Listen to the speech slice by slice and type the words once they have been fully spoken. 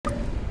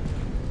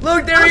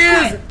Look, there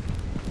he is!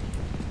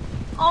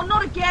 Oh,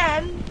 not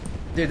again!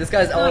 Dude, this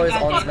guy's always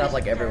on this map,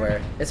 like, everywhere.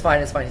 It's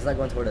fine, he's not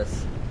going toward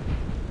us.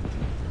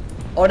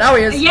 Oh, now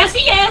he is! Yes,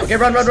 he is! Okay,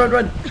 run!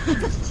 Whoa,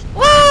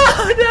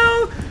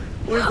 no!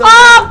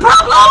 Oh,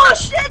 Pablo!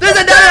 Shit! There's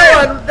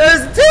another one!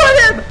 There's 2 of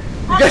them!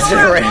 You guys should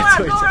have ran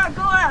into each other.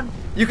 Go around.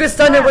 You could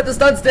stun him with the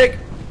stun stick!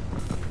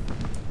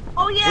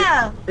 Oh,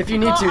 yeah! If you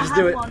need to, just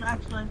do it.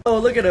 Oh,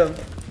 look at him.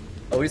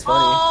 Oh, he's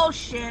funny. Oh,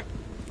 shit.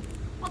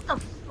 What the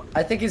fuck?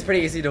 I think he's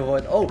pretty easy to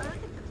avoid. Oh!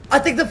 I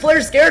think the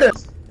flare scared him!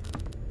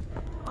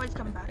 Oh, he's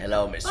coming back.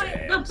 Hello, Mr.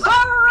 The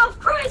power of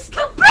Christ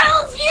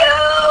compels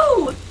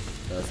you!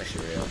 No, that's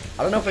actually real.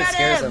 I don't know if it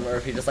scares him or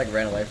if he just like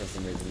ran away for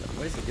some reason.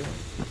 What is he doing?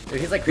 Dude,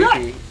 he's like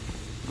creepy.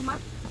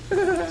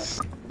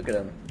 Look at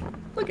him.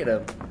 Look at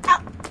him.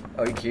 Ow.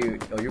 Oh, you're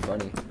cute. Oh, you're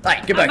funny.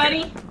 Alright, get back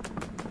buddy. here.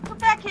 Come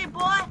back here,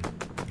 boy.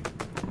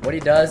 What he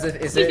does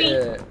is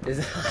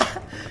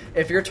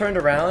if you're turned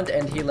around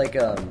and he like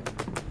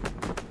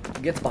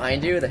gets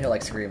behind you, then he'll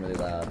like scream really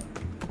loud.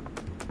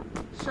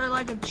 So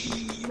like a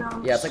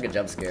jump. Yeah, it's like a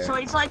jump scare. So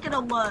he's like an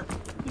alert.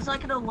 He's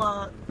like an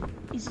alert.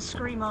 He's a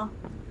screamer.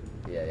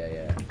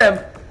 Yeah.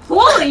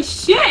 Holy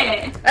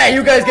shit! Hey,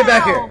 you guys get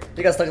back here!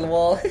 You got stuck in the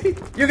wall.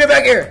 You get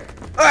back here!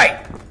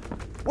 Alright!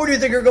 Where do you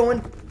think you're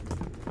going?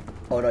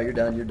 Oh no, you're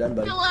done,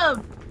 buddy. Kill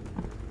him!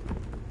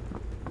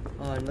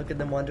 Oh, and look at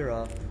them wander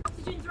off.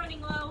 Oxygen's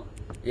running low.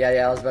 Yeah,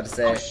 I was about to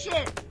say. Oh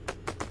shit!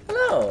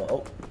 Hello!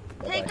 Oh.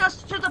 Take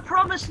us to the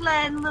promised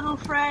land, little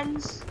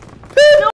friends.